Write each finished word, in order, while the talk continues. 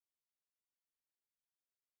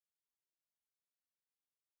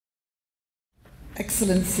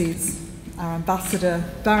Excellencies, our Ambassador,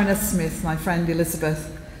 Baroness Smith, my friend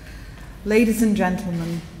Elizabeth, ladies and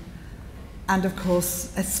gentlemen, and of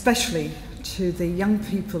course, especially to the young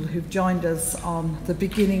people who've joined us on the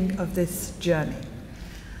beginning of this journey.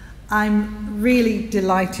 I'm really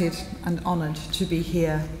delighted and honoured to be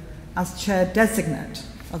here as Chair Designate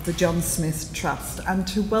of the John Smith Trust and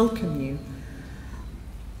to welcome you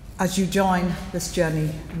as you join this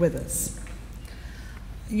journey with us.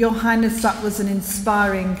 Your Highness, that was an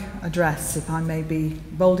inspiring address, if I may be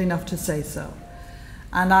bold enough to say so.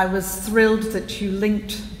 And I was thrilled that you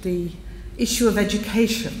linked the issue of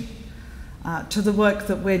education to the work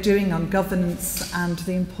that we're doing on governance and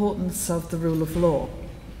the importance of the rule of law.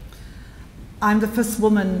 I'm the first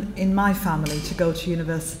woman in my family to go to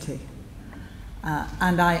university,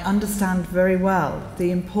 and I understand very well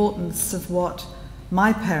the importance of what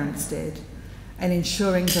my parents did in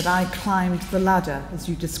ensuring that I climbed the ladder, as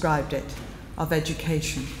you described it, of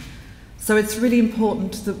education. So it's really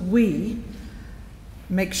important that we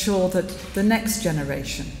make sure that the next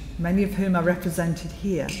generation, many of whom are represented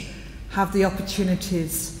here, have the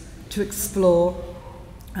opportunities to explore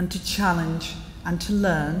and to challenge and to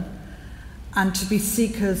learn and to be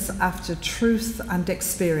seekers after truth and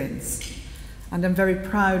experience. And I'm very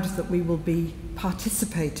proud that we will be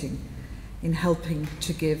participating in helping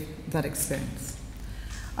to give that experience.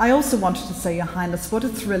 I also wanted to say, Your Highness, what a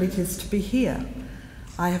thrill it is to be here.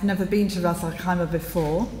 I have never been to Ras Al Khaimah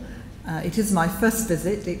before. It is my first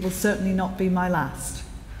visit. It will certainly not be my last.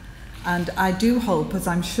 And I do hope, as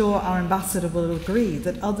I'm sure our Ambassador will agree,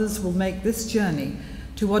 that others will make this journey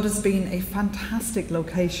to what has been a fantastic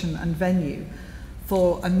location and venue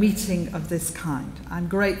for a meeting of this kind. I'm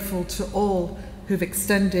grateful to all who've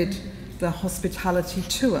extended the hospitality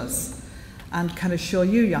to us, and can assure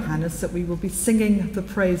you, Your Highness, that we will be singing the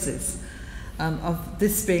praises of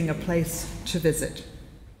this being a place to visit.